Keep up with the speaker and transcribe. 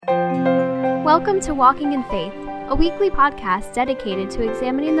Welcome to Walking in Faith, a weekly podcast dedicated to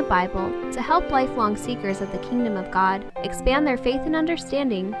examining the Bible to help lifelong seekers of the kingdom of God expand their faith and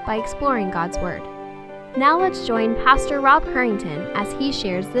understanding by exploring God's Word. Now let's join Pastor Rob Harrington as he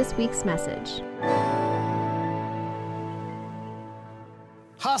shares this week's message.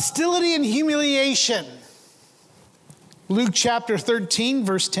 Hostility and humiliation. Luke chapter 13,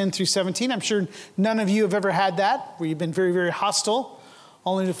 verse 10 through 17. I'm sure none of you have ever had that, where you've been very, very hostile,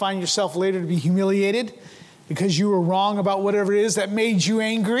 only to find yourself later to be humiliated because you were wrong about whatever it is that made you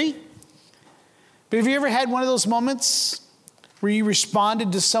angry. But have you ever had one of those moments where you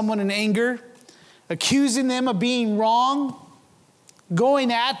responded to someone in anger, accusing them of being wrong,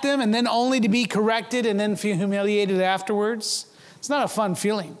 going at them, and then only to be corrected and then feel humiliated afterwards? It's not a fun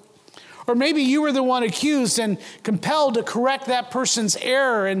feeling. Or maybe you were the one accused and compelled to correct that person's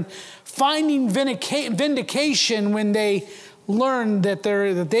error and finding vindication when they learned that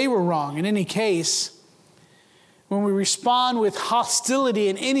they were wrong. In any case, when we respond with hostility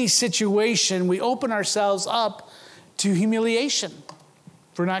in any situation, we open ourselves up to humiliation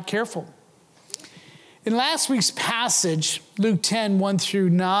if we're not careful. In last week's passage, Luke 10, 1 through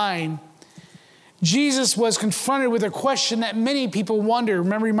 9, Jesus was confronted with a question that many people wonder.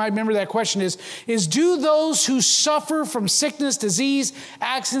 You might remember that question is do those who suffer from sickness, disease,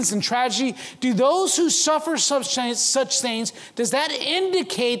 accidents, and tragedy, do those who suffer such things, does that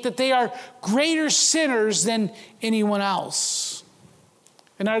indicate that they are greater sinners than anyone else?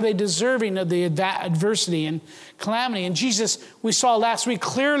 And are they deserving of the adversity and calamity? And Jesus, we saw last week,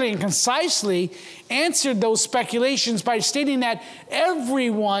 clearly and concisely answered those speculations by stating that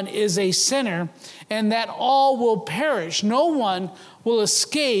everyone is a sinner and that all will perish. No one will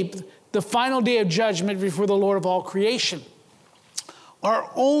escape the final day of judgment before the Lord of all creation. Our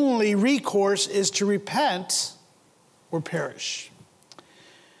only recourse is to repent or perish.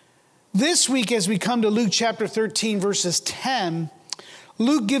 This week, as we come to Luke chapter 13, verses 10,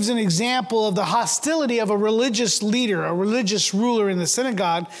 Luke gives an example of the hostility of a religious leader, a religious ruler in the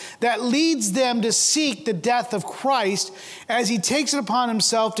synagogue that leads them to seek the death of Christ as he takes it upon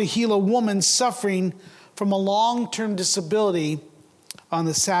himself to heal a woman suffering from a long-term disability on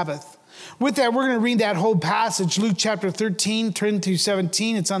the Sabbath. With that, we're going to read that whole passage, Luke chapter 13, 10 through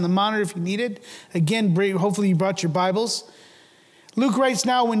 17. It's on the monitor if you need it. Again, hopefully you brought your Bibles. Luke writes,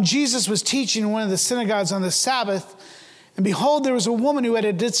 "Now when Jesus was teaching in one of the synagogues on the Sabbath, and behold, there was a woman who had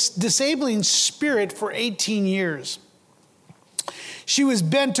a disabling spirit for 18 years. She was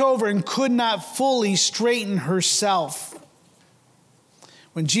bent over and could not fully straighten herself.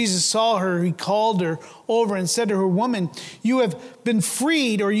 When Jesus saw her, he called her over and said to her, 'Woman, you have been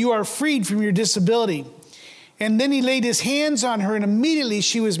freed, or you are freed from your disability.' And then he laid his hands on her, and immediately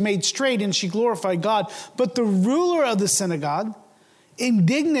she was made straight, and she glorified God. But the ruler of the synagogue,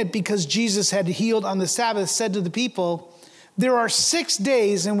 indignant because Jesus had healed on the Sabbath, said to the people, 'There are 6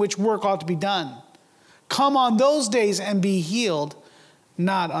 days in which work ought to be done. Come on those days and be healed,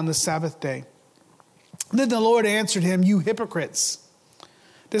 not on the Sabbath day.' Then the Lord answered him, 'You hypocrites!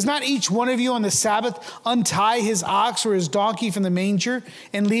 Does not each one of you on the Sabbath untie his ox or his donkey from the manger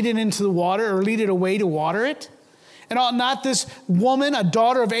and lead it into the water, or lead it away to water it? And ought not this woman, a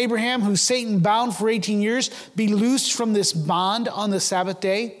daughter of Abraham, who Satan bound for 18 years, be loosed from this bond on the Sabbath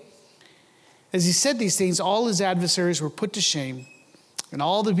day?' As he said these things, all his adversaries were put to shame, and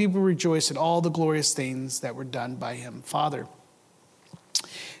all the people rejoiced at all the glorious things that were done by him." Father,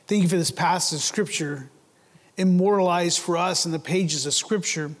 thank you for this passage of Scripture, immortalized for us in the pages of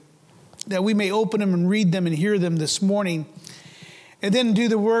Scripture, that we may open them and read them and hear them this morning, and then do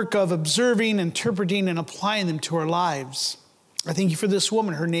the work of observing, interpreting, and applying them to our lives. I thank you for this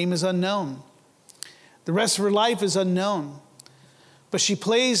woman. Her name is unknown. The rest of her life is unknown. But she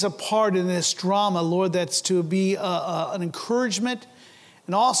plays a part in this drama, Lord, that's to be an encouragement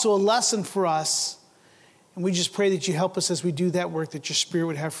and also a lesson for us. And we just pray that you help us as we do that work, that your Spirit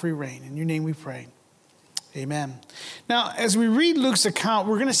would have free reign. In your name we pray. Amen. Now, as we read Luke's account,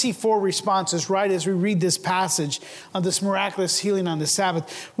 we're going to see 4 responses right as we read this passage of this miraculous healing on the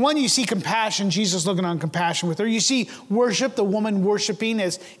Sabbath. One, you see compassion, Jesus looking on compassion with her. You see worship, the woman worshiping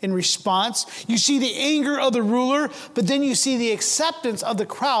as in response. You see the anger of the ruler, but then you see the acceptance of the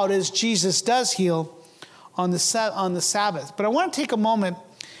crowd as Jesus does heal on the Sabbath. But I want to take a moment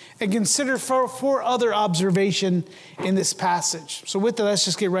and consider 4 other observations in this passage. So with that, let's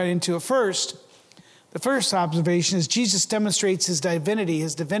just get right into it. First, The first observation is Jesus demonstrates his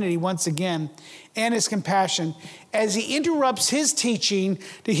divinity once again, and his compassion as he interrupts his teaching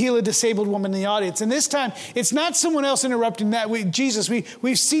to heal a disabled woman in the audience. And this time, it's not someone else interrupting that. Jesus,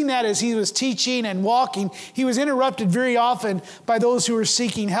 we've seen that as he was teaching and walking. He was interrupted very often by those who were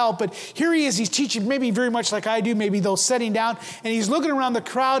seeking help. But here he is, he's teaching maybe very much like I do, maybe those sitting down, and he's looking around the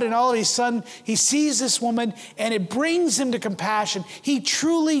crowd, and all of a sudden, he sees this woman, and it brings him to compassion. He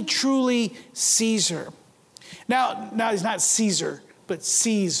truly, truly sees her. Now he's not Caesar, but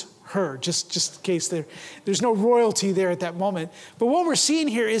sees her, just in case there's no royalty there at that moment. But what we're seeing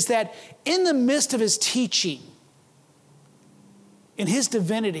here is that in the midst of his teaching, in his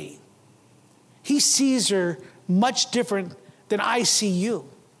divinity, he sees her much different than I see you.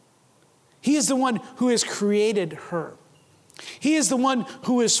 He is the one who has created her. He is the one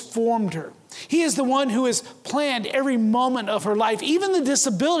who has formed her. He is the one who has planned every moment of her life. Even the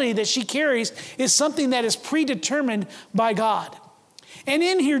disability that she carries is something that is predetermined by God. And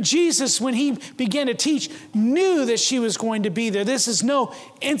in here, Jesus, when he began to teach, knew that she was going to be there. This is no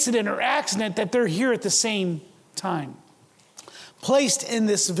incident or accident that they're here at the same time. Placed in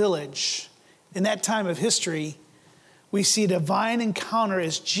this village, in that time of history, we see a divine encounter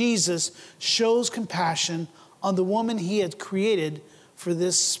as Jesus shows compassion on the woman he had created for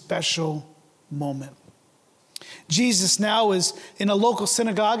this special moment. Jesus now is in a local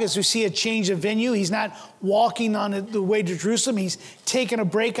synagogue as we see a change of venue. He's not walking on the way to Jerusalem. He's taking a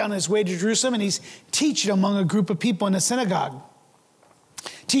break on his way to Jerusalem, and he's teaching among a group of people in the synagogue.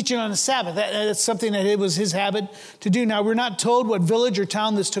 Teaching on the Sabbath. That's something that it was his habit to do. Now, we're not told what village or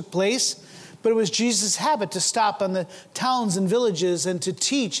town this took place, but it was Jesus' habit to stop on the towns and villages and to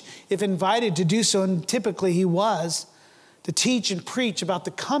teach if invited to do so, and typically he was, to teach and preach about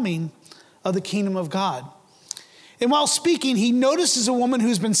the coming of the kingdom of God. And while speaking, he notices a woman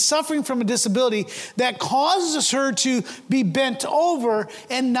who's been suffering from a disability that causes her to be bent over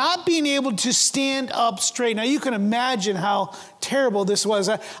and not being able to stand up straight. Now, you can imagine how terrible this was.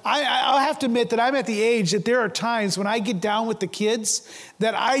 I'll have to admit that I'm at the age that there are times when I get down with the kids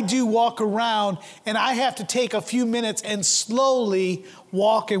that I do walk around and I have to take a few minutes and slowly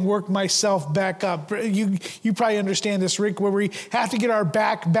walk and work myself back up. You probably understand this, Rick, where we have to get our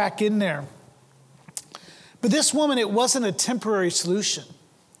back in there. But this woman, it wasn't a temporary solution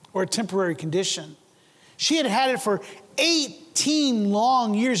or a temporary condition. She had had it for 18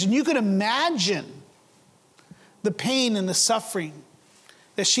 long years. And you can imagine the pain and the suffering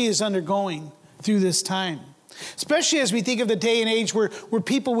that she is undergoing through this time. Especially as we think of the day and age where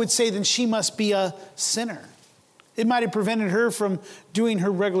people would say, then she must be a sinner. It might have prevented her from doing her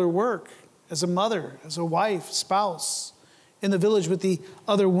regular work as a mother, as a wife, spouse, in the village with the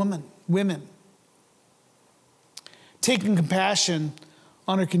other women. Taking compassion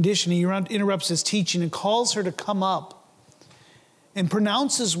on her condition, he interrupts his teaching and calls her to come up and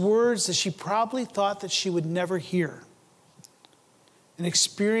pronounces words that she probably thought that she would never hear and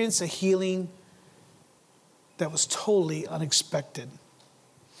experience a healing that was totally unexpected.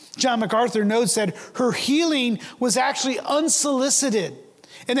 John MacArthur notes that her healing was actually unsolicited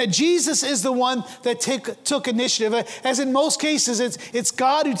and that Jesus is the one that took initiative. As in most cases, it's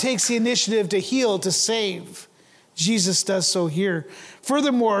God who takes the initiative to heal, to save. Jesus does so here.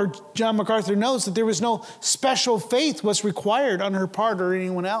 Furthermore, John MacArthur notes that there was no special faith was required on her part or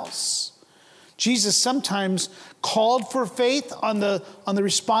anyone else. Jesus sometimes called for faith on the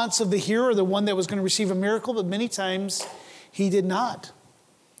response of the hearer, the one that was going to receive a miracle, but many times he did not.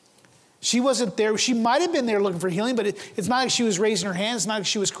 She wasn't there. She might have been there looking for healing, but it's not like she was raising her hands. It's not like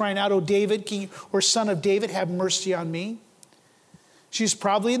she was crying out, "Oh, David, King or Son of David, have mercy on me." She's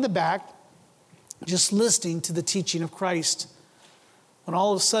probably in the back, just listening to the teaching of Christ, when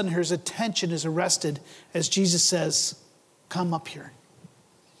all of a sudden her attention is arrested as Jesus says, "Come up here."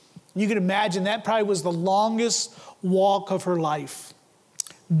 You can imagine that probably was the longest walk of her life.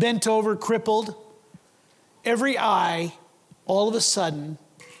 Bent over, crippled, every eye all of a sudden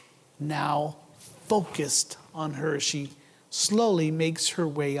now focused on her as she slowly makes her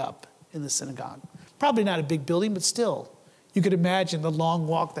way up in the synagogue. Probably not a big building, but still, you could imagine the long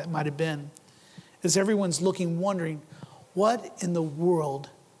walk that might have been. As everyone's looking, wondering, what in the world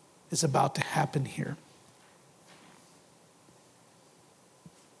is about to happen here?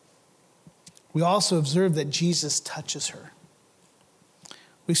 We also observe that Jesus touches her.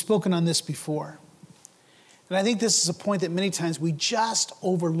 We've spoken on this before. And I think this is a point that many times we just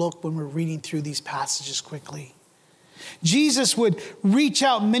overlook when we're reading through these passages quickly. Jesus would reach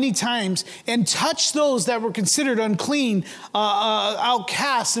out many times and touch those that were considered unclean,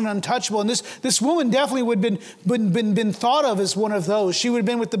 outcast, and untouchable. And this woman definitely would have been thought of as one of those. She would have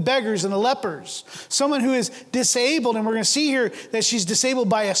been with the beggars and the lepers. Someone who is disabled, and we're going to see here that she's disabled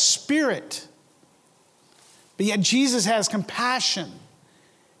by a spirit. But yet Jesus has compassion.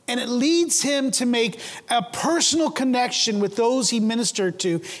 And it leads him to make a personal connection with those he ministered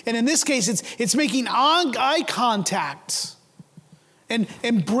to. And in this case, it's making eye contact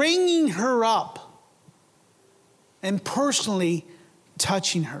and bringing her up and personally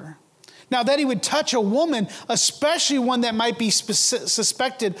touching her. Now, that he would touch a woman, especially one that might be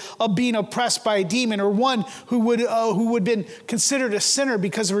suspected of being oppressed by a demon, or one who would have been considered a sinner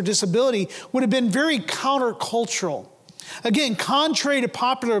because of her disability, would have been very countercultural. Again, contrary to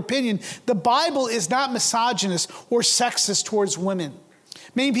popular opinion, the Bible is not misogynist or sexist towards women.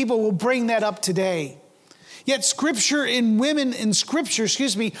 Many people will bring that up today. Yet women in Scripture,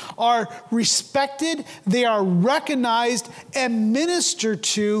 are respected, they are recognized and ministered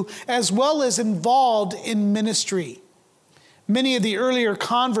to, as well as involved in ministry. Many of the earlier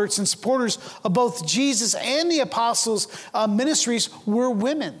converts and supporters of both Jesus and the apostles' ministries were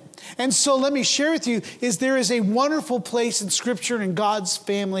women. And so let me share with you, there is a wonderful place in Scripture and in God's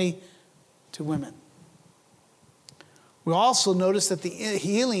family to women. We also notice that the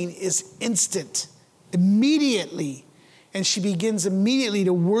healing is instant, immediately. And she begins immediately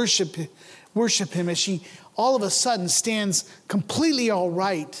to worship him as she all of a sudden stands completely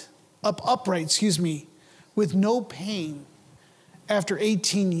upright, with no pain after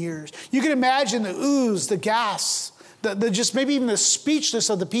 18 years. You can imagine the oohs, the gasps, just maybe even the speechless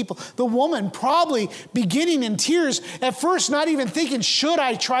of the people. The woman probably beginning in tears, at first not even thinking, should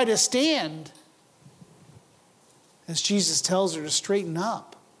I try to stand? As Jesus tells her to straighten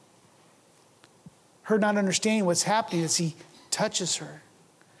up. Her not understanding what's happening as he touches her.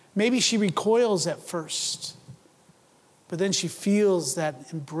 Maybe she recoils at first, but then she feels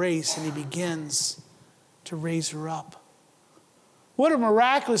that embrace and he begins to raise her up. What a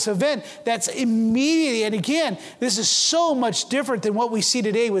miraculous event that's immediately, and again, this is so much different than what we see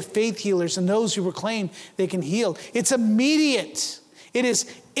today with faith healers and those who proclaim they can heal. It's immediate. It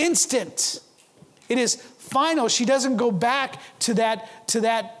is instant. It is final. She doesn't go back to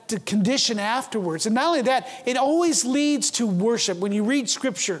that condition afterwards. And not only that, it always leads to worship. When you read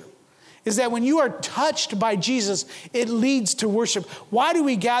Scripture, is that when you are touched by Jesus, it leads to worship. Why do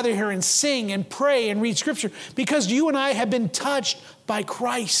we gather here and sing and pray and read Scripture? Because you and I have been touched by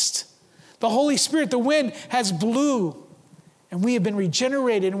Christ. The Holy Spirit, the wind has blew, and we have been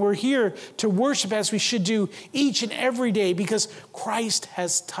regenerated, and we're here to worship as we should do each and every day because Christ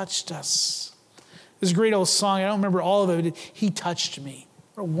has touched us. There's a great old song. I don't remember all of it. He touched me.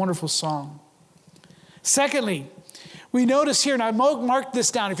 What a wonderful song. Secondly, we notice here, and I marked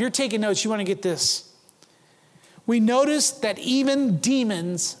this down. If you're taking notes, you want to get this. We notice that even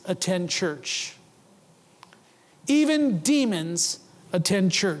demons attend church. Even demons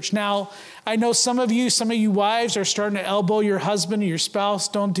attend church. Now, I know some of you wives are starting to elbow your husband or your spouse.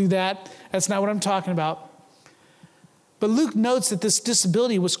 Don't do that. That's not what I'm talking about. But Luke notes that this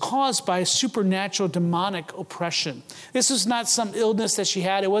disability was caused by a supernatural demonic oppression. This was not some illness that she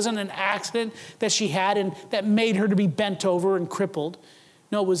had. It wasn't an accident that she had and that made her to be bent over and crippled.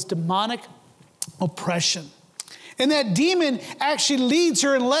 No, it was demonic oppression. And that demon actually leads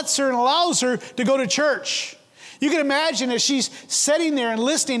her and lets her and allows her to go to church. You can imagine as she's sitting there and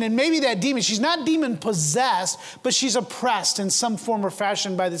listening, and maybe that demon, she's not demon possessed, but she's oppressed in some form or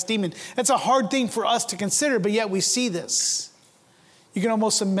fashion by this demon. That's a hard thing for us to consider, but yet we see this. You can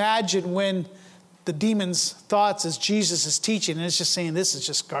almost imagine when the demon's thoughts as Jesus is teaching, and it's just saying, this is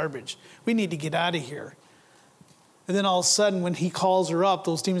just garbage. We need to get out of here. And then all of a sudden, when he calls her up,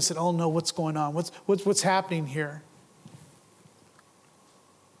 those demons said, oh no, what's going on? What's happening here?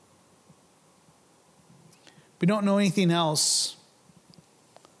 We don't know anything else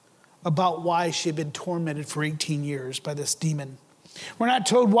about why she had been tormented for 18 years by this demon. We're not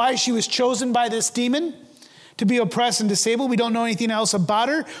told why she was chosen by this demon to be oppressed and disabled. We don't know anything else about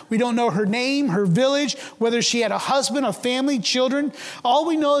her. We don't know her name, her village, whether she had a husband, a family, children. All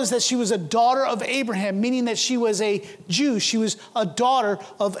we know is that she was a daughter of Abraham, meaning that she was a Jew. She was a daughter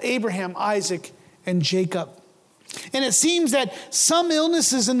of Abraham, Isaac, and Jacob. And it seems that some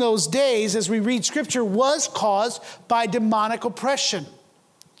illnesses in those days, as we read Scripture, was caused by demonic oppression,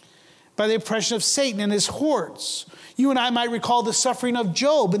 by the oppression of Satan and his hordes. You and I might recall the suffering of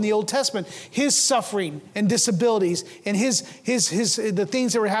Job in the Old Testament. His suffering and disabilities and the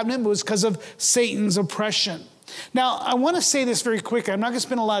things that were happening was because of Satan's oppression. Now, I want to say this very quickly. I'm not going to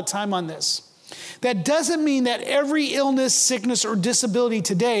spend a lot of time on this. That doesn't mean that every illness, sickness, or disability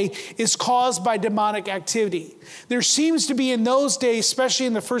today is caused by demonic activity. There seems to be in those days, especially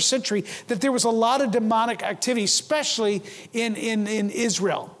in the first century, that there was a lot of demonic activity, especially in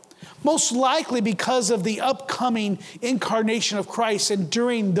Israel. Most likely because of the upcoming incarnation of Christ, and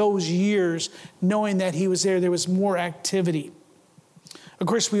during those years, knowing that he was there was more activity. Of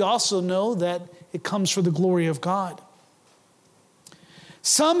course, we also know that it comes for the glory of God.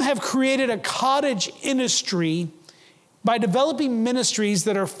 Some have created a cottage industry by developing ministries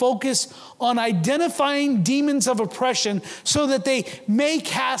that are focused on identifying demons of oppression so that they may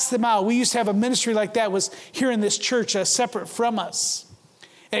cast them out. We used to have a ministry like that, was here in this church, separate from us.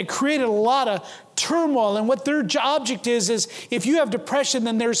 And it created a lot of turmoil. And what their object is if you have depression,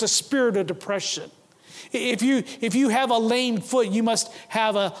 then there's a spirit of depression. If you have a lame foot, you must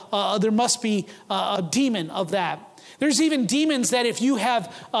have there must be a demon of that. There's even demons that if you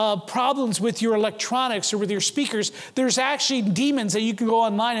have problems with your electronics or with your speakers, there's actually demons that you can go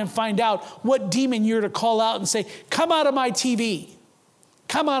online and find out what demon you're to call out and say, come out of my TV,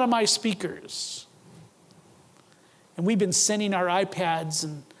 come out of my speakers. And we've been sending our iPads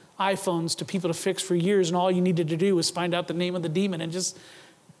and iPhones to people to fix for years, and all you needed to do was find out the name of the demon and just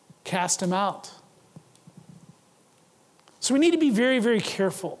cast him out. So we need to be very, very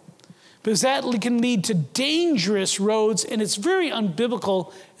careful, because that can lead to dangerous roads, and it's very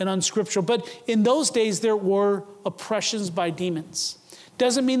unbiblical and unscriptural. But in those days, there were oppressions by demons.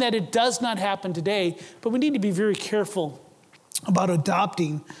 Doesn't mean that it does not happen today, but we need to be very careful about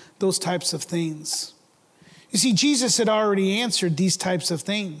adopting those types of things. You see, Jesus had already answered these types of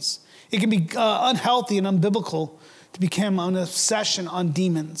things. It can be unhealthy and unbiblical to become an obsession on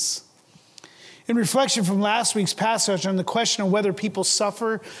demons. In reflection from last week's passage on the question of whether people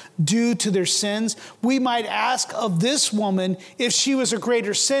suffer due to their sins, we might ask of this woman if she was a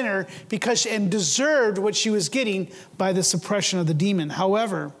greater sinner and deserved what she was getting by the suppression of the demon.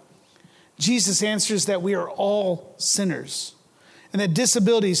 However, Jesus answers that we are all sinners, and that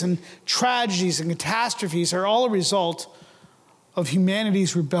disabilities and tragedies and catastrophes are all a result of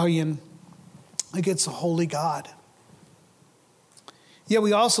humanity's rebellion against the holy God. Yet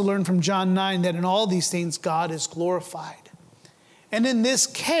we also learn from John 9 that in all these things God is glorified. And in this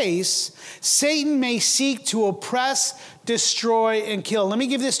case, Satan may seek to oppress, destroy, and kill. Let me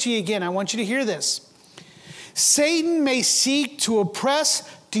give this to you again. I want you to hear this. Satan may seek to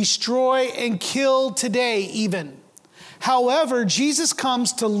oppress, destroy, and kill today even. However, Jesus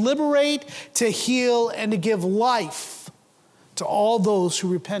comes to liberate, to heal, and to give life to all those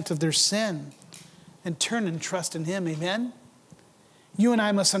who repent of their sin and turn and trust in him. Amen? You and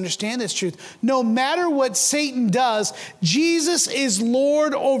I must understand this truth. No matter what Satan does, Jesus is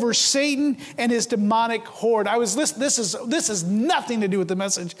Lord over Satan and his demonic horde. I was listening. This has nothing to do with the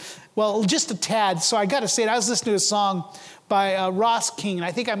message. Well, just a tad. So I got to say it. I was listening to a song by Ross King, and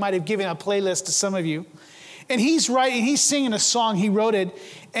I think I might have given a playlist to some of you. And he's singing a song. He wrote it,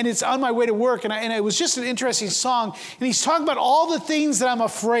 and it's on my way to work. And it was just an interesting song. And he's talking about all the things that I'm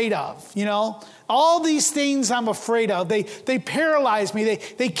afraid of, you know. All these things I'm afraid of. They paralyze me.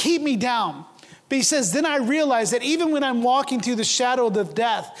 They keep me down. But he says, then I realize that even when I'm walking through the shadow of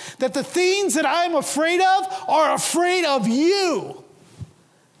death, that the things that I'm afraid of are afraid of you.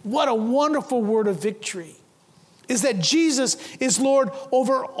 What a wonderful word of victory. Is that Jesus is Lord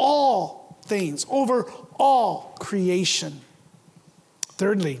over all things, over all creation.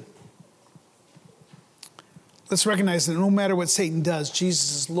 Thirdly, let's recognize that no matter what Satan does,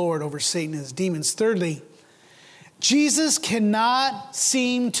 Jesus is Lord over Satan and his demons. Thirdly, Jesus cannot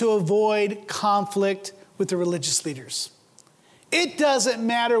seem to avoid conflict with the religious leaders. It doesn't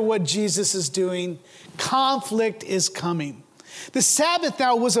matter what Jesus is doing, conflict is coming. The Sabbath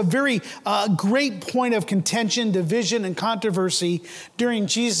now was a very great point of contention, division, and controversy during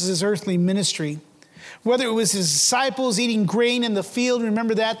Jesus' earthly ministry. Whether it was his disciples eating grain in the field,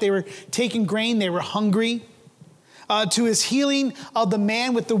 remember that? They were taking grain, they were hungry. To his healing of the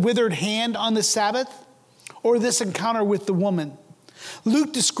man with the withered hand on the Sabbath, or this encounter with the woman.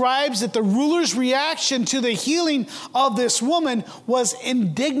 Luke describes that the ruler's reaction to the healing of this woman was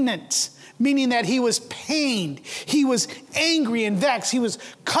indignant, meaning that he was pained, he was angry and vexed, he was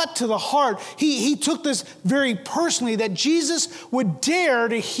cut to the heart. He took this very personally, that Jesus would dare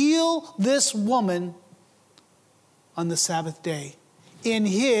to heal this woman on the Sabbath day in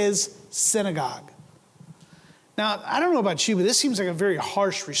his synagogue. Now, I don't know about you, but this seems like a very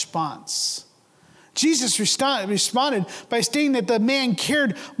harsh response. Jesus responded by stating that the man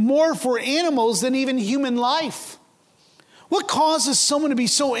cared more for animals than even human life. What causes someone to be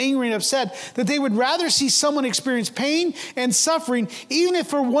so angry and upset that they would rather see someone experience pain and suffering, even if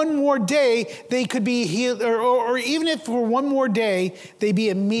for one more day they could be healed, or even if for one more day they be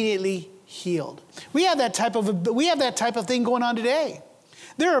immediately healed? We have that type of thing going on today.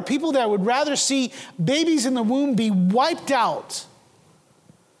 There are people that would rather see babies in the womb be wiped out.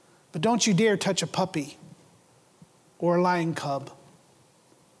 But don't you dare touch a puppy or a lion cub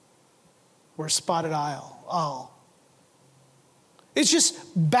or a spotted owl. It's just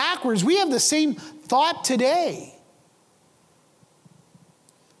backwards. We have the same thought today.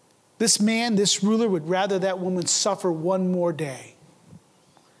 This man, this ruler, would rather that woman suffer one more day.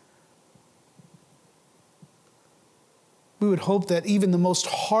 We would hope that even the most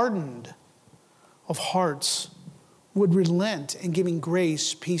hardened of hearts would relent in giving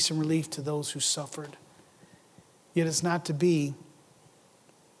grace, peace, and relief to those who suffered. Yet it's not to be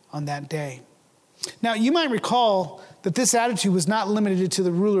on that day. Now, you might recall that this attitude was not limited to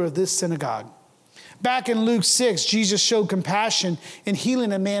the ruler of this synagogue. Back in Luke 6, Jesus showed compassion in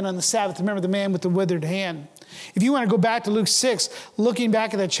healing a man on the Sabbath. Remember the man with the withered hand. If you want to go back to Luke 6, looking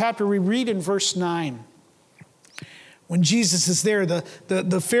back at that chapter, we read in verse 9. When Jesus is there,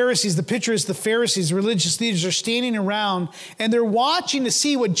 the Pharisees, the picture is the Pharisees, the religious leaders are standing around and they're watching to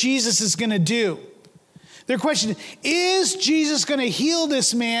see what Jesus is going to do. Their question is Jesus going to heal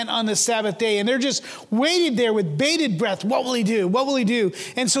this man on the Sabbath day? And they're just waiting there with bated breath. What will he do? What will he do?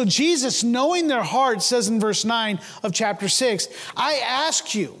 And so Jesus, knowing their hearts, says in verse 9 of chapter 6, I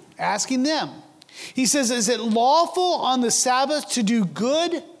ask you, asking them, he says, is it lawful on the Sabbath to do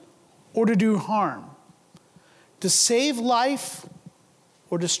good or to do harm? To save life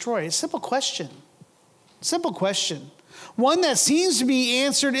or destroy? It's a simple question. Simple question. One that seems to be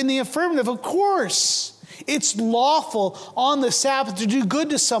answered in the affirmative. Of course, it's lawful on the Sabbath to do good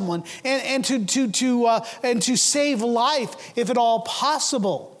to someone and to save life if at all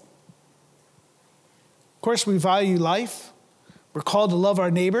possible. Of course, we value life. We're called to love our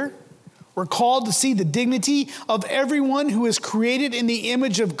neighbor. We're called to see the dignity of everyone who is created in the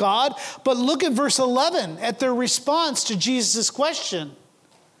image of God. But look at verse 11, at their response to Jesus' question.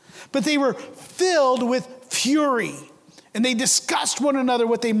 But they were filled with fury, and they discussed one another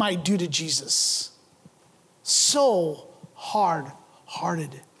what they might do to Jesus. So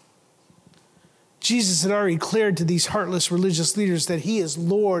hard-hearted. Jesus had already declared to these heartless religious leaders that he is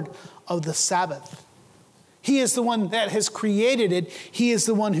Lord of the Sabbath. He is the one that has created it. He is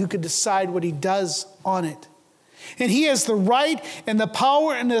the one who could decide what he does on it. And he has the right and the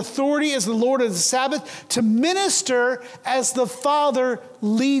power and the authority as the Lord of the Sabbath to minister as the Father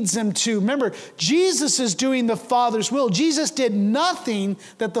leads him to. Remember, Jesus is doing the Father's will. Jesus did nothing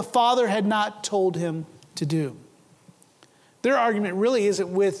that the Father had not told him to do. Their argument really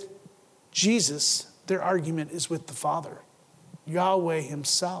isn't with Jesus. Their argument is with the Father, Yahweh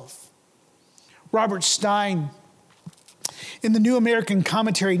himself. Robert Stein, in the New American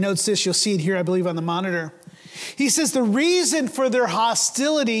Commentary, notes this. You'll see it here, I believe, on the monitor. He says the reason for their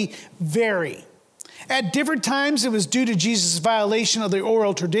hostility vary. At different times, it was due to Jesus' violation of the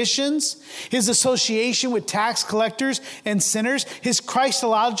oral traditions, his association with tax collectors and sinners, his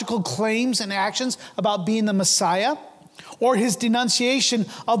Christological claims and actions about being the Messiah, or his denunciation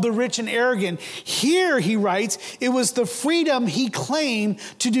of the rich and arrogant. Here, he writes, it was the freedom he claimed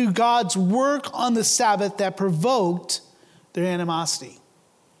to do God's work on the Sabbath that provoked their animosity.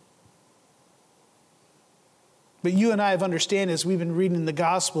 But you and I have understood, as we've been reading the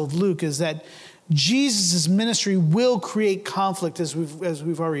Gospel of Luke, is that Jesus' ministry will create conflict, as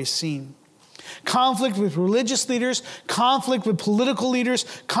we've already seen. Conflict with religious leaders, conflict with political leaders,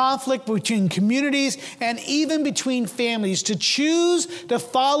 conflict between communities, and even between families. To choose to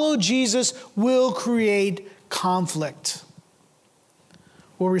follow Jesus will create conflict.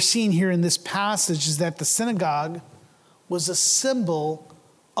 What we're seeing here in this passage is that the synagogue was a symbol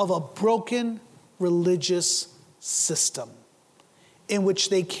of a broken religious system in which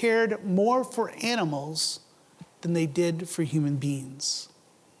they cared more for animals than they did for human beings.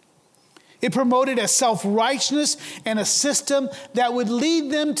 It promoted a self-righteousness and a system that would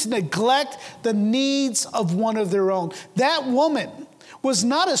lead them to neglect the needs of one of their own. That woman was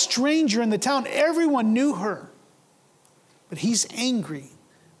not a stranger in the town. Everyone knew her. But he's angry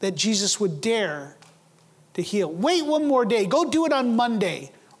that Jesus would dare to heal. Wait one more day. Go do it on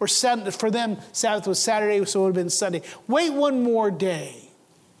Monday. Or for them, Sabbath was Saturday, so it would have been Sunday. Wait one more day.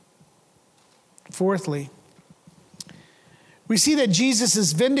 Fourthly, we see that Jesus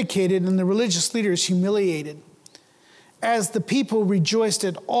is vindicated and the religious leaders humiliated as the people rejoiced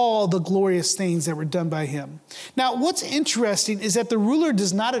at all the glorious things that were done by him. Now, what's interesting is that the ruler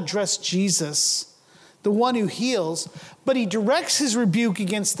does not address Jesus the one who heals, but he directs his rebuke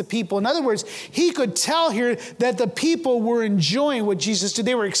against the people. In other words, he could tell here that the people were enjoying what Jesus did.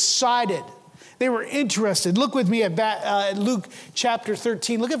 They were excited. They were interested. Look with me at Luke chapter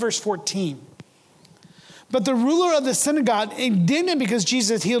 13. Look at verse 14. But the ruler of the synagogue, indignant because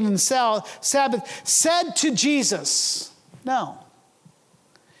Jesus healed on the Sabbath, said to Jesus, no.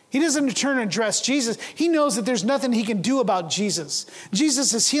 He doesn't turn and address Jesus. He knows that there's nothing he can do about Jesus.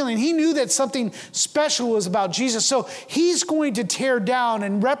 Jesus is healing. He knew that something special was about Jesus. So he's going to tear down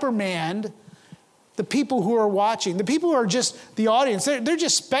and reprimand the people who are watching. The people who are just the audience. They're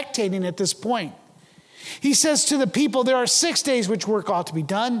just spectating at this point. He says to the people, there are 6 days which work ought to be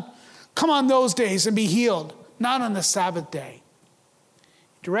done. Come on those days and be healed, not on the Sabbath day.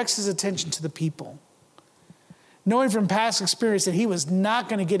 He directs his attention to the people, knowing from past experience that he was not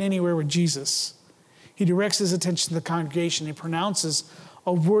going to get anywhere with Jesus. He directs his attention to the congregation. He pronounces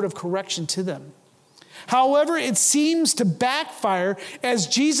a word of correction to them. However, it seems to backfire as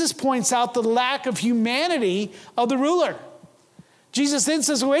Jesus points out the lack of humanity of the ruler. Jesus then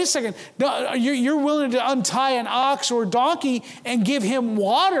says, wait a second, you're willing to untie an ox or donkey and give him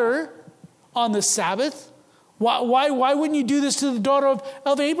water on the Sabbath? Why wouldn't you do this to the daughter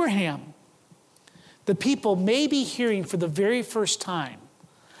of Abraham? The people may be hearing for the very first time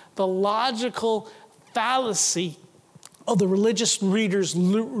the logical fallacy of the religious leaders'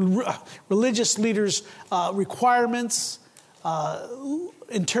 requirements,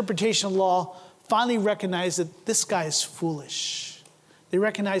 interpretation of law, finally recognize that this guy is foolish. They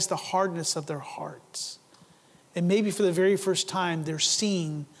recognize the hardness of their hearts. And maybe for the very first time, they're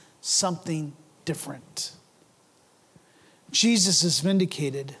seeing something different. Jesus is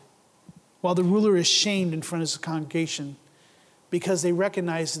vindicated while the ruler is shamed in front of his congregation because they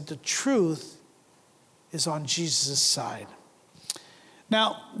recognize that the truth is on Jesus' side.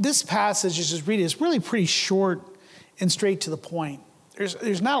 Now, this passage, as you read it, is really pretty short and straight to the point.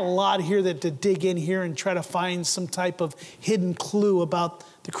 There's not a lot here to dig in here and try to find some type of hidden clue about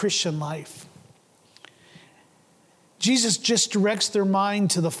the Christian life. Jesus just directs their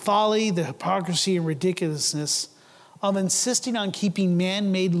mind to the folly, the hypocrisy, and ridiculousness of insisting on keeping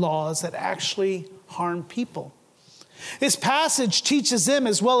man-made laws that actually harm people. This passage teaches them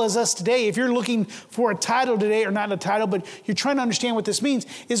as well as us today. If you're looking for a title today, or not a title, but you're trying to understand what this means,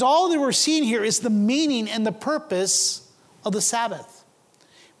 is all that we're seeing here is the meaning and the purpose of the Sabbath.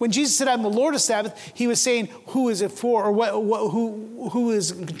 When Jesus said, I'm the Lord of Sabbath, he was saying, who is it for, or who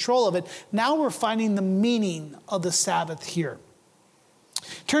is in control of it? Now we're finding the meaning of the Sabbath here.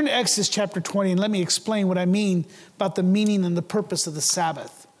 Turn to Exodus chapter 20 and let me explain what I mean about the meaning and the purpose of the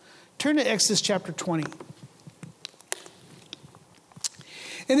Sabbath. Turn to Exodus chapter 20.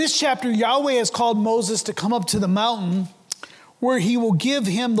 In this chapter, Yahweh has called Moses to come up to the mountain where he will give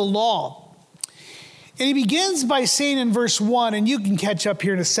him the law. And he begins by saying in verse 1, and you can catch up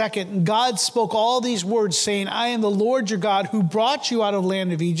here in a second, and God spoke all these words, saying, I am the Lord your God who brought you out of the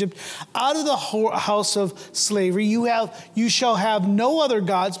land of Egypt, out of the house of slavery. You shall have no other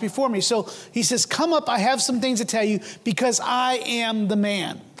gods before me. So he says, come up, I have some things to tell you, because I am the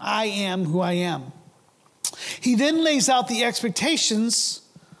man. I am who I am. He then lays out the expectations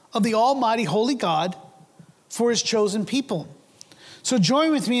of the Almighty Holy God for his chosen people. So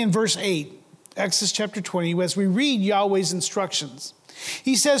join with me in verse 8. Exodus chapter 20, as we read Yahweh's instructions.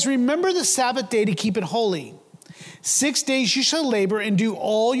 He says, remember the Sabbath day to keep it holy. 6 days you shall labor and do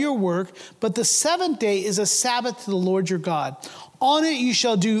all your work, but the seventh day is a Sabbath to the Lord your God. On it you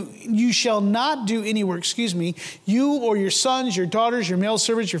shall not do any work, you or your sons, your daughters, your male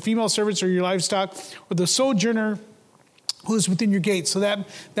servants, your female servants, or your livestock, or the sojourner who is within your gates. So that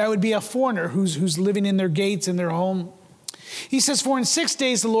would be a foreigner who's living in their gates, in their home. He says, for in 6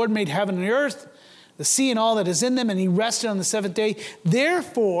 days the Lord made heaven and earth, the sea and all that is in them, and he rested on the seventh day.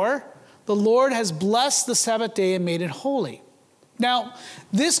 Therefore, the Lord has blessed the Sabbath day and made it holy. Now,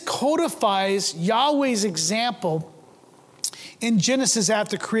 this codifies Yahweh's example in Genesis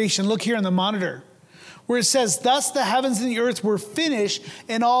after creation. Look here on the monitor, where it says, thus the heavens and the earth were finished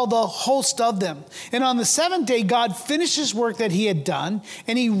and all the host of them. And on the seventh day, God finished his work that he had done,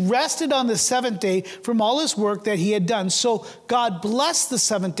 and he rested on the seventh day from all his work that he had done. So God blessed the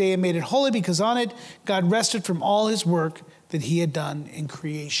seventh day and made it holy, because on it God rested from all his work that he had done in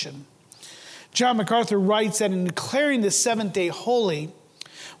creation. John MacArthur writes that in declaring the seventh day holy,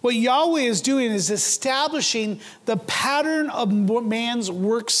 what Yahweh is doing is establishing the pattern of man's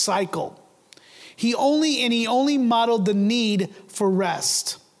work cycle. He only modeled the need for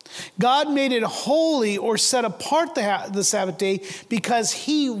rest. God made it holy or set apart the Sabbath day because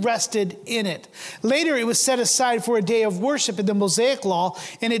he rested in it. Later, it was set aside for a day of worship in the Mosaic law,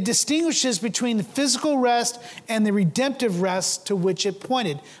 and it distinguishes between the physical rest and the redemptive rest to which it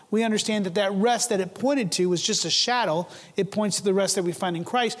pointed. We understand that rest that it pointed to was just a shadow. It points to the rest that we find in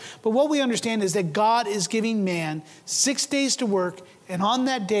Christ. But what we understand is that God is giving man 6 days to work, and on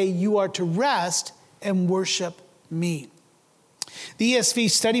that day you are to rest and worship me. The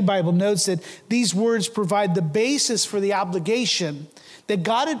ESV Study Bible notes that these words provide the basis for the obligation that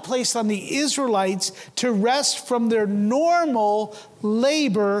God had placed on the Israelites to rest from their normal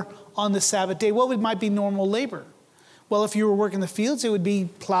labor on the Sabbath day. What might be normal labor? Well, if you were working the fields, it would be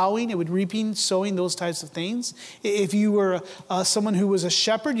plowing, it would reaping, sowing, those types of things. If you were someone who was a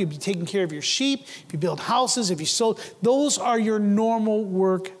shepherd, you'd be taking care of your sheep. If you build houses, if you sold, those are your normal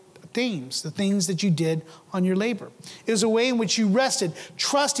work things, the things that you did on your labor. It was a way in which you rested,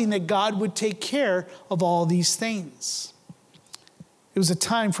 trusting that God would take care of all these things. It was a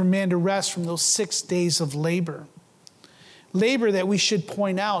time for man to rest from those 6 days of labor. Labor, that we should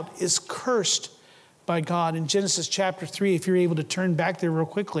point out, is cursed by God. In Genesis chapter 3, if you're able to turn back there real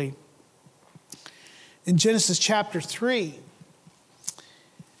quickly. In Genesis chapter 3,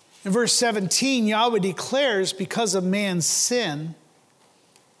 in verse 17, Yahweh declares, because of man's sin,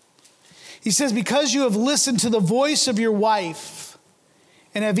 he says, because you have listened to the voice of your wife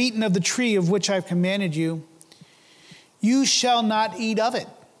and have eaten of the tree of which I have commanded you, you shall not eat of it.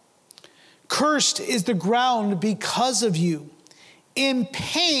 Cursed is the ground because of you. In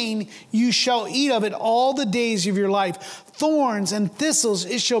pain you shall eat of it all the days of your life. Thorns and thistles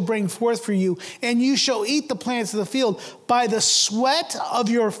it shall bring forth for you, and you shall eat the plants of the field. By the sweat of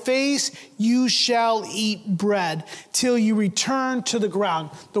your face you shall eat bread, till you return to the ground.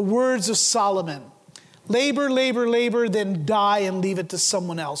 The words of Solomon. Labor, labor, labor, then die and leave it to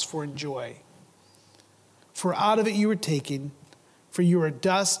someone else for enjoy. For out of it you were taken, for you are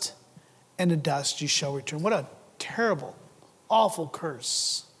dust, and to dust you shall return. What a terrible, awful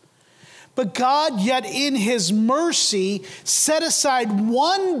curse. But God, yet in his mercy, set aside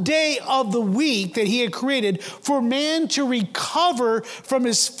 1 day of the week that he had created for man to recover from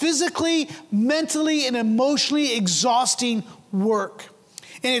his physically, mentally, and emotionally exhausting work.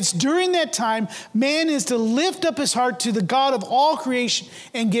 And it's during that time, man is to lift up his heart to the God of all creation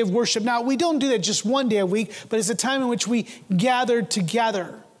and give worship. Now, we don't do that just 1 day a week, but it's a time in which we gather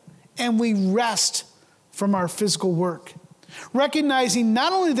together and we rest from our physical work. Recognizing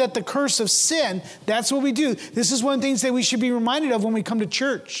not only that the curse of sin, that's what we do. This is one of the things that we should be reminded of when we come to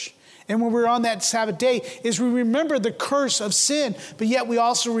church. And when we're on that Sabbath day, is we remember the curse of sin, but yet we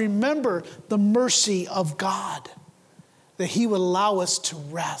also remember the mercy of God, that he would allow us to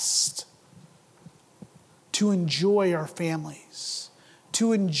rest, to enjoy our families,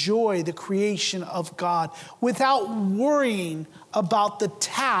 to enjoy the creation of God without worrying about the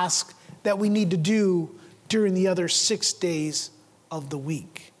task that we need to do during the other 6 days of the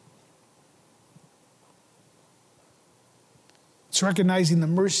week. It's recognizing the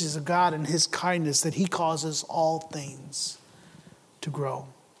mercies of God and his kindness that he causes all things to grow.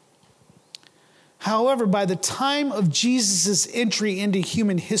 However, by the time of Jesus' entry into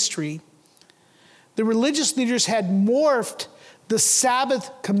human history, the religious leaders had morphed the Sabbath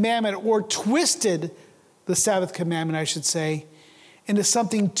commandment, or twisted the Sabbath commandment, I should say, into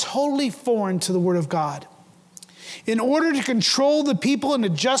something totally foreign to the Word of God. In order to control the people and to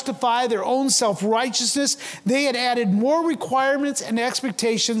justify their own self-righteousness, they had added more requirements and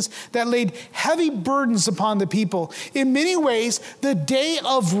expectations that laid heavy burdens upon the people. In many ways, the day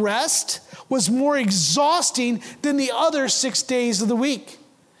of rest was more exhausting than the other 6 days of the week.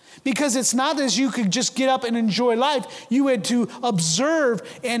 Because it's not as you could just get up and enjoy life. You had to observe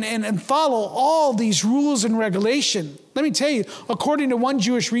and follow all these rules and regulation. Let me tell you, according to one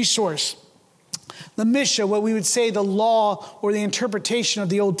Jewish resource, the Mishnah, what we would say the law or the interpretation of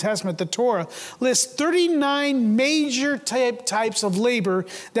the Old Testament, the Torah, lists 39 major types of labor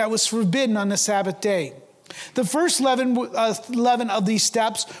that was forbidden on the Sabbath day. The first 11 of these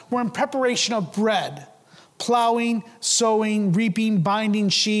steps were in preparation of bread: plowing, sowing, reaping, binding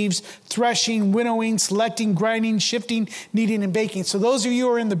sheaves, threshing, winnowing, selecting, grinding, shifting, kneading, and baking. So those of you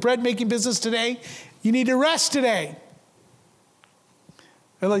who are in the bread making business today, you need to rest today.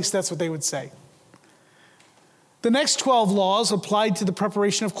 At least that's what they would say. The next 12 laws applied to the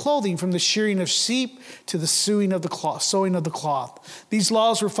preparation of clothing, from the shearing of sheep to the sewing of the cloth. These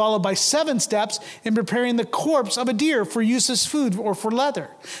laws were followed by 7 steps in preparing the corpse of a deer for use as food or for leather.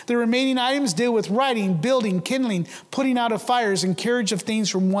 The remaining items deal with writing, building, kindling, putting out of fires, and carriage of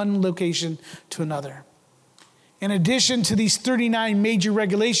things from one location to another. In addition to these 39 major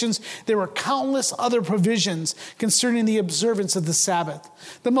regulations, there were countless other provisions concerning the observance of the Sabbath.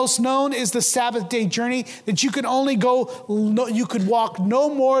 The most known is the Sabbath day journey, that you could walk no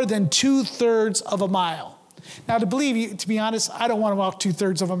more than 2/3 of a mile. Now, to be honest, I don't want to walk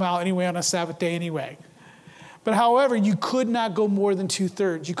 2/3 of a mile anyway on a Sabbath day anyway. But however, you could not go more than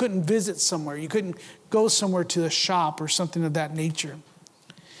 2/3. You couldn't visit somewhere. You couldn't go somewhere to a shop or something of that nature.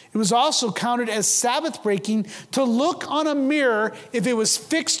 It was also counted as Sabbath breaking to look on a mirror if it was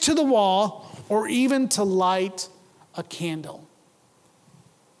fixed to the wall, or even to light a candle.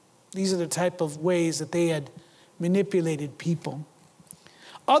 These are the type of ways that they had manipulated people.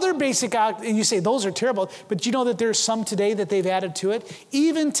 Other basic acts, and you say those are terrible, but you know that there's some today that they've added to it?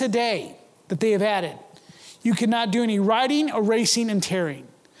 Even today that they have added. You cannot do any riding or racing and tearing.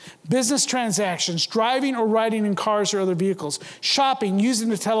 Business transactions, driving or riding in cars or other vehicles, shopping, using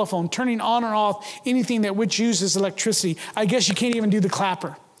the telephone, turning on or off anything that which uses electricity. I guess you can't even do the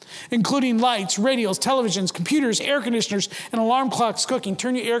clapper. Including lights, radios, televisions, computers, air conditioners, and alarm clocks. Cooking.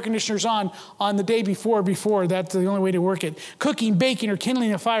 Turn your air conditioners on the day before. That's the only way to work it. Cooking, baking, or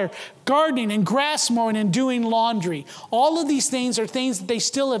kindling a fire. Gardening and grass mowing and doing laundry. All of these things are things that they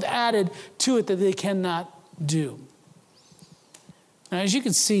still have added to it that they cannot do. Now, as you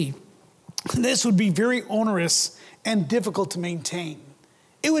can see, this would be very onerous and difficult to maintain.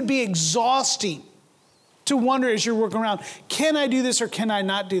 It would be exhausting to wonder as you're working around, can I do this or can I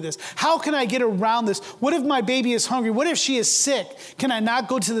not do this? How can I get around this? What if my baby is hungry? What if she is sick? Can I not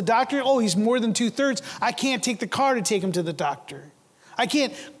go to the doctor? Oh, he's more than 2/3. I can't take the car to take him to the doctor. I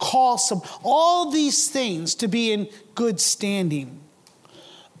can't call all these things to be in good standing.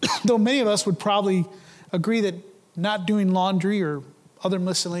 Though many of us would probably agree that not doing laundry or other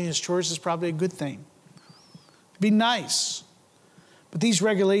miscellaneous chores is probably a good thing. It'd be nice. But these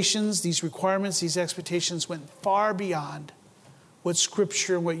regulations, these requirements, these expectations went far beyond what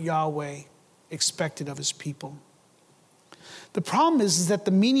Scripture and what Yahweh expected of his people. The problem is that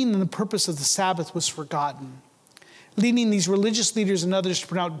the meaning and the purpose of the Sabbath was forgotten, leading these religious leaders and others to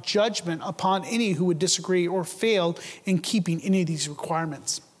pronounce judgment upon any who would disagree or fail in keeping any of these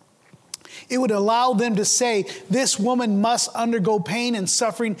requirements. It would allow them to say, this woman must undergo pain and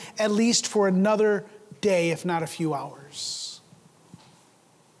suffering at least for another day, if not a few hours.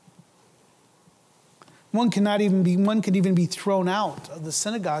 One could even be thrown out of the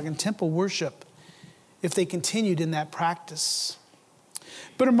synagogue and temple worship if they continued in that practice.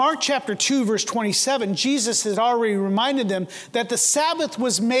 But in Mark chapter 2, verse 27, Jesus had already reminded them that the Sabbath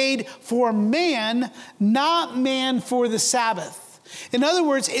was made for man, not man for the Sabbath. In other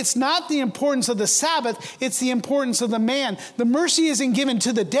words, it's not the importance of the Sabbath, it's the importance of the man. The mercy isn't given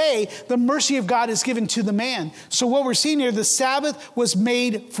to the day, the mercy of God is given to the man. So what we're seeing here, the Sabbath was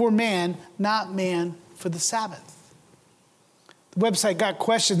made for man, not man for the Sabbath. The website got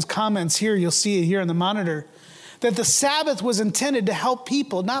questions, comments here, you'll see it here on the monitor, that the Sabbath was intended to help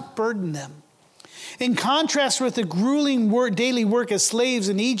people, not burden them. In contrast with the grueling daily work as slaves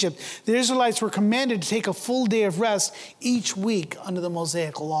in Egypt, the Israelites were commanded to take a full day of rest each week under the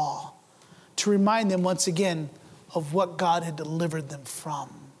Mosaic law, to remind them once again of what God had delivered them from.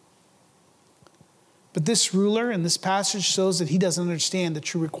 But this ruler in this passage shows that he doesn't understand the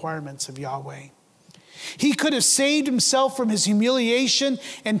true requirements of Yahweh. He could have saved himself from his humiliation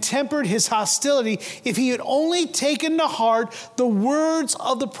and tempered his hostility if he had only taken to heart the words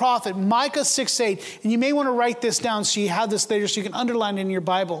of the prophet, Micah 6:8. And you may want to write this down so you have this later so you can underline it in your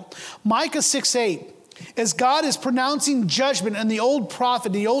Bible. Micah 6:8. As God is pronouncing judgment on the old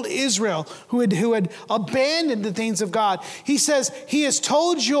prophet, the old Israel, who had abandoned the things of God, he says, he has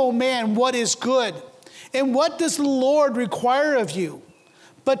told you, O man, what is good. And what does the Lord require of you?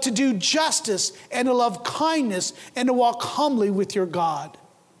 But to do justice and to love kindness and to walk humbly with your God.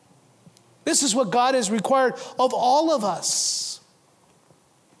 This is what God has required of all of us.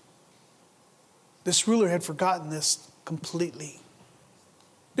 This ruler had forgotten this completely.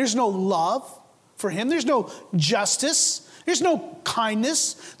 There's no love for him. There's no justice. There's no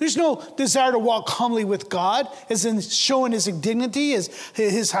kindness. There's no desire to walk humbly with God, as in showing his indignity,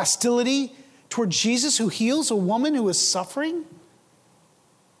 his hostility toward Jesus, who heals a woman who is suffering.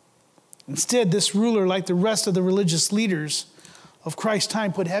 Instead, this ruler, like the rest of the religious leaders of Christ's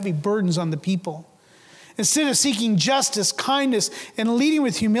time, put heavy burdens on the people. Instead of seeking justice, kindness, and leading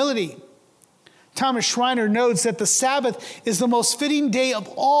with humility, Thomas Schreiner notes that the Sabbath is the most fitting day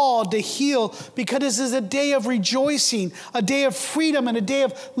of all to heal because this is a day of rejoicing, a day of freedom, and a day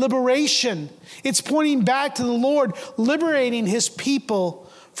of liberation. It's pointing back to the Lord liberating his people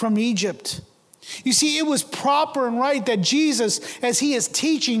from Egypt. You see, it was proper and right that Jesus, as he is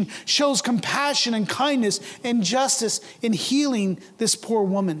teaching, shows compassion and kindness and justice in healing this poor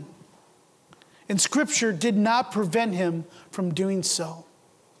woman. And Scripture did not prevent him from doing so.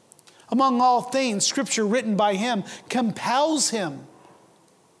 Among all things, Scripture written by him compels him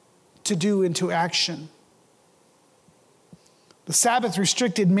to do into action. The Sabbath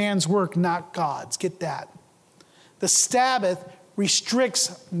restricted man's work, not God's. Get that. The Sabbath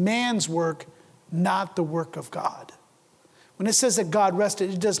restricts man's work, not the work of God. When it says that God rested,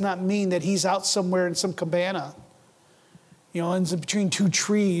 it does not mean that he's out somewhere in some cabana, in between two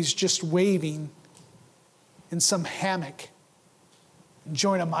trees, just waving in some hammock,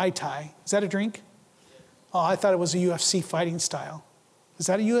 enjoying a Mai Tai. Is that a drink? Oh, I thought it was a UFC fighting style. Is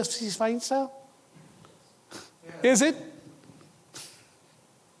that a UFC fighting style? Yeah. Is it?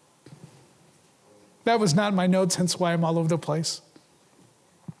 That was not in my notes, hence why I'm all over the place.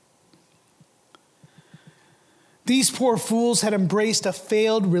 These poor fools had embraced a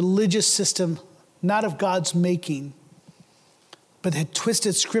failed religious system, not of God's making, but had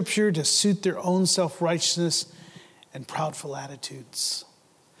twisted Scripture to suit their own self-righteousness and proudful attitudes.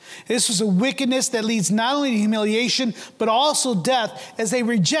 This was a wickedness that leads not only to humiliation, but also death, as they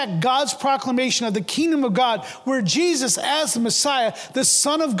reject God's proclamation of the kingdom of God, where Jesus, as the Messiah, the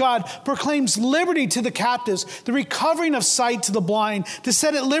Son of God, proclaims liberty to the captives, the recovering of sight to the blind, to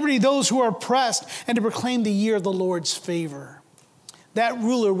set at liberty those who are oppressed, and to proclaim the year of the Lord's favor. That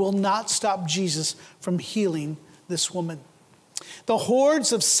ruler will not stop Jesus from healing this woman. The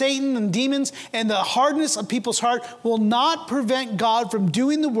hordes of Satan and demons and the hardness of people's heart will not prevent God from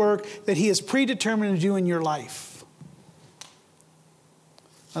doing the work that he has predetermined to do in your life.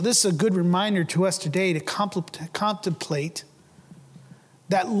 Now, this is a good reminder to us today to contemplate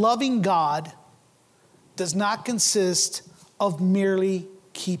that loving God does not consist of merely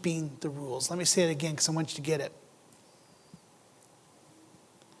keeping the rules. Let me say it again because I want you to get it.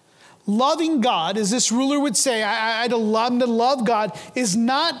 Loving God, as this ruler would say, I'm to love God, is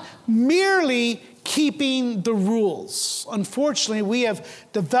not merely keeping the rules. Unfortunately, we have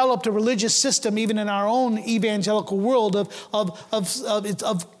developed a religious system, even in our own evangelical world,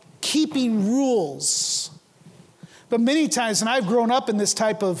 of keeping rules. But many times, and I've grown up in this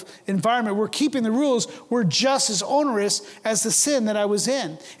type of environment where keeping the rules were just as onerous as the sin that I was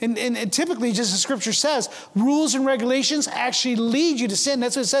in. And typically, just as Scripture says, rules and regulations actually lead you to sin.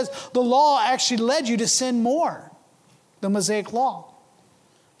 That's what it says. The law actually led you to sin more, the Mosaic law,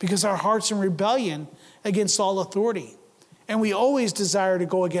 because our heart's in rebellion against all authority. And we always desire to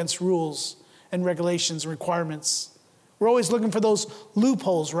go against rules and regulations and requirements. We're always looking for those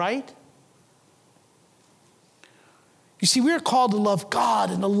loopholes, right? You see, we are called to love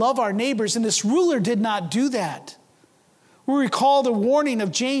God and to love our neighbors, and this ruler did not do that. We recall the warning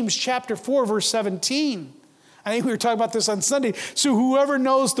of James chapter 4, verse 17. I think we were talking about this on Sunday. So whoever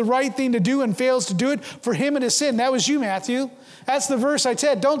knows the right thing to do and fails to do it, for him it is sin. That was you, Matthew. That's the verse I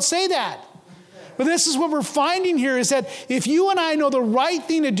said. Don't say that. But this is what we're finding here is that if you and I know the right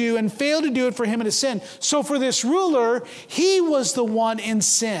thing to do and fail to do it, for him it is sin. So for this ruler, he was the one in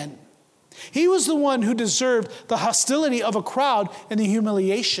sin. He was the one who deserved the hostility of a crowd and the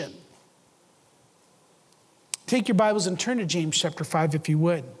humiliation. Take your Bibles and turn to James chapter 5 if you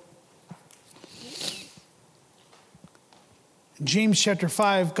would. In James chapter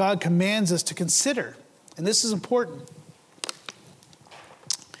 5, God commands us to consider, and this is important.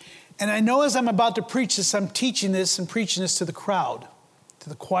 And I know as I'm about to preach this, I'm teaching this and preaching this to the crowd, to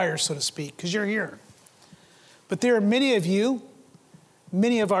the choir, so to speak, because you're here. But there are many of you,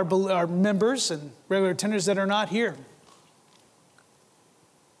 many of our members and regular attenders that are not here.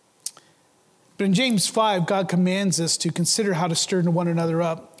 But in James 5, God commands us to consider how to stir one another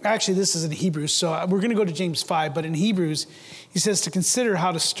up. Actually, this is in Hebrews, so we're going to go to James 5, but in Hebrews, he says to consider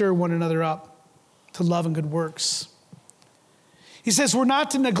how to stir one another up to love and good works. He says we're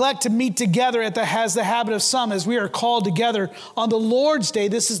not to neglect to meet together as the habit of some, as we are called together on the Lord's Day.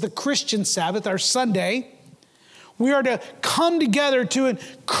 This is the Christian Sabbath, our Sunday. We are to come together to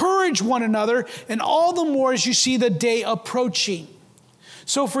encourage one another, and all the more as you see the day approaching.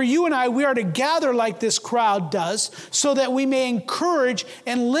 So for you and I, we are to gather like this crowd does, so that we may encourage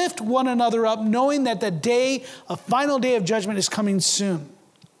and lift one another up, knowing that the day, a final day of judgment is coming soon.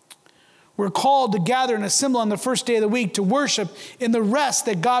 We're called to gather and assemble on the first day of the week to worship in the rest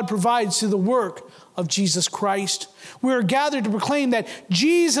that God provides through the work of Jesus Christ. We are gathered to proclaim that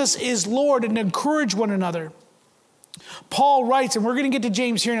Jesus is Lord and to encourage one another. Paul writes, and we're going to get to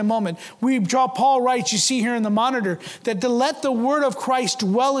James here in a moment. Paul writes, you see here in the monitor, that to let the word of Christ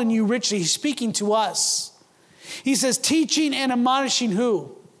dwell in you richly. He's speaking to us. He says, teaching and admonishing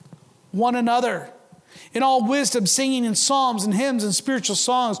who? one another. In all wisdom, singing in psalms and hymns and spiritual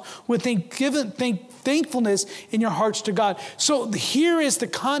songs with thankfulness in your hearts to God. So here is the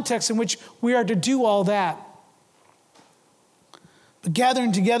context in which we are to do all that. But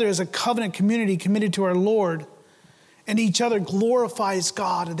gathering together as a covenant community committed to our Lord and each other glorifies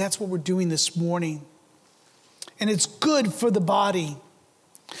God. And that's what we're doing this morning. And it's good for the body.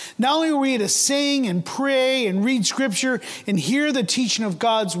 Not only are we to sing and pray and read scripture and hear the teaching of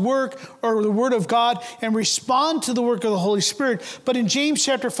God's work or the word of God and respond to the work of the Holy Spirit, but in James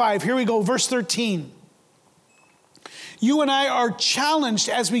chapter 5, here we go, verse 13. You and I are challenged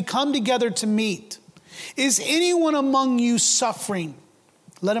as we come together to meet. Is anyone among you suffering?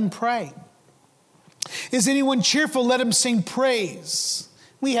 Let him pray. Is anyone cheerful? Let him sing praise.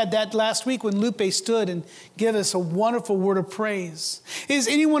 We had that last week when Lupe stood and gave us a wonderful word of praise. Is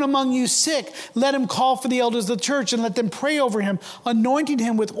anyone among you sick? Let him call for the elders of the church and let them pray over him, anointing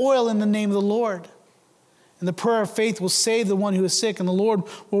him with oil in the name of the Lord. And the prayer of faith will save the one who is sick, and the Lord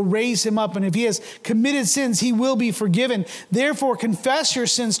will raise him up. And if he has committed sins, he will be forgiven. Therefore, confess your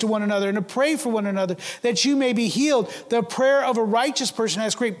sins to one another and to pray for one another that you may be healed. The prayer of a righteous person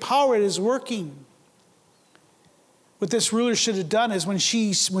has great power. It is working. What this ruler should have done is when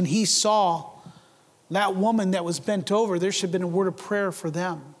he saw that woman that was bent over, there should have been a word of prayer for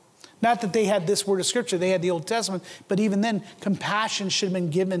them. Not that they had this word of scripture, they had the Old Testament, but even then, compassion should have been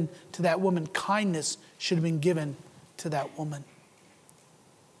given to that woman. Kindness should have been given to that woman.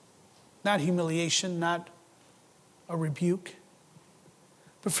 Not humiliation, not a rebuke.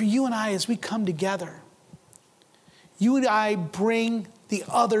 But for you and I, as we come together, you and I bring the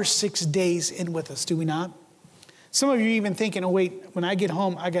other 6 days in with us, do we not? Some of you are even thinking, oh, wait, when I get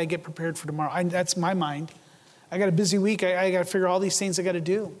home, I got to get prepared for tomorrow. That's my mind. I got a busy week. I got to figure all these things I got to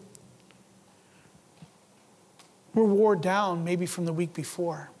do. We're wore down maybe from the week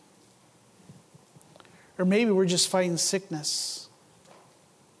before. Or maybe we're just fighting sickness.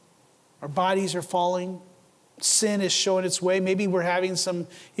 Our bodies are falling. Sin is showing its way. Maybe we're having some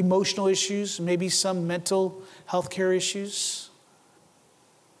emotional issues, maybe some mental health care issues.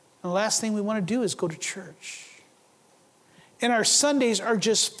 And the last thing we want to do is go to church. And our Sundays are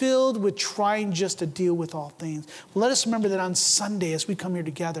just filled with trying just to deal with all things. But let us remember that on Sunday, as we come here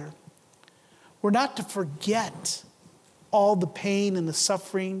together, we're not to forget all the pain and the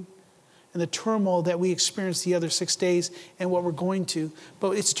suffering and the turmoil that we experienced the other 6 days and what we're going to,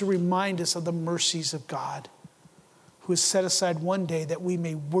 but it's to remind us of the mercies of God, who has set aside one day that we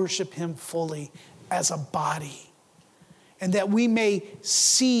may worship him fully as a body, and that we may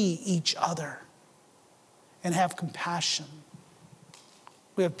see each other and have compassion.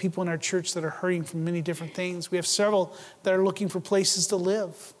 We have people in our church that are hurting from many different things. We have several that are looking for places to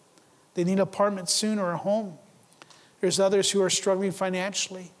live. They need an apartment soon or a home. There's others who are struggling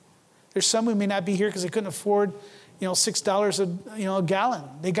financially. There's some who may not be here because they couldn't afford, $6 a gallon.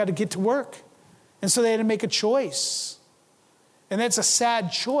 They got to get to work. And so they had to make a choice. And that's a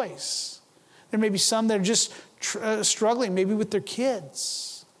sad choice. There may be some that are just struggling, maybe with their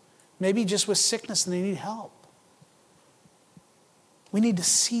kids, maybe just with sickness and they need help. We need to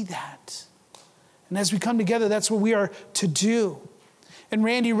see that. And as we come together, that's what we are to do. And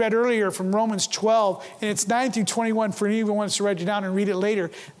Randy read earlier from Romans 12, and it's 9 through 21 for anyone who wants to write it down and read it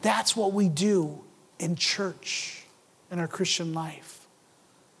later. That's what we do in church, in our Christian life.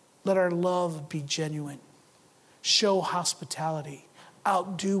 Let our love be genuine. Show hospitality.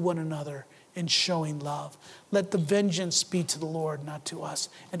 Outdo one another in showing love. Let the vengeance be to the Lord, not to us,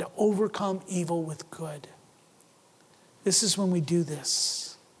 and to overcome evil with good. This is when we do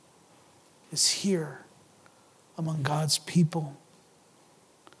this, is here among God's people.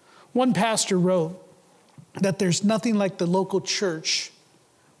 One pastor wrote that there's nothing like the local church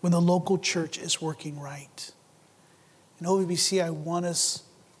when the local church is working right. In OVBC, I want us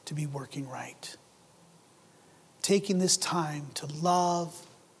to be working right. Taking this time to love,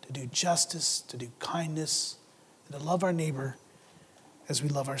 to do justice, to do kindness, and to love our neighbor as we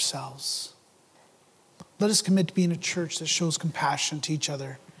love ourselves. Let us commit to being a church that shows compassion to each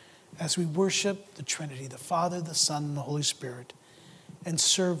other as we worship the Trinity, the Father, the Son, and the Holy Spirit, and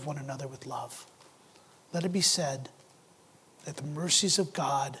serve one another with love. Let it be said that the mercies of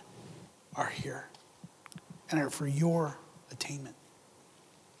God are here and are for your attainment.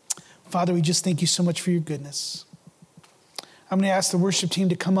 Father, we just thank you so much for your goodness. I'm going to ask the worship team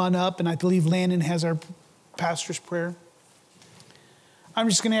to come on up, and I believe Landon has our pastor's prayer. I'm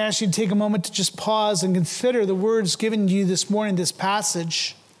just going to ask you to take a moment to just pause and consider the words given to you this morning, this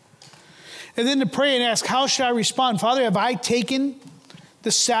passage. And then to pray and ask, how should I respond? Father, have I taken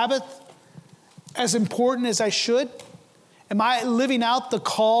the Sabbath as important as I should? Am I living out the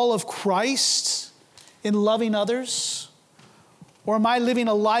call of Christ in loving others? Or am I living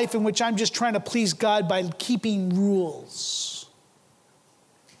a life in which I'm just trying to please God by keeping rules?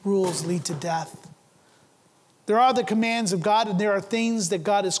 Rules lead to death. There are the commands of God, and there are things that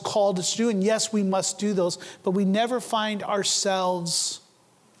God has called us to do, and yes, we must do those, but we never find ourselves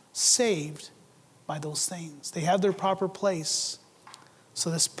saved by those things. They have their proper place,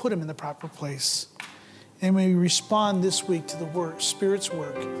 so let's put them in the proper place. And we respond this week to the Spirit's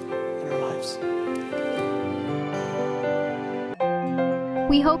work in our lives.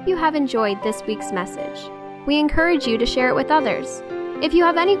 We hope you have enjoyed this week's message. We encourage you to share it with others. If you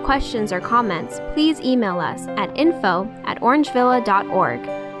have any questions or comments, please email us at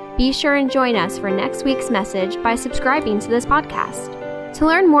info@orangevilla.org. Be sure and join us for next week's message by subscribing to this podcast. To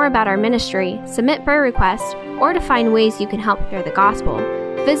learn more about our ministry, submit prayer requests, or to find ways you can help share the gospel,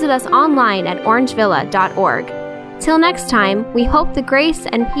 visit us online at orangevilla.org. Till next time, we hope the grace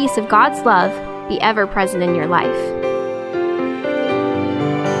and peace of God's love be ever present in your life.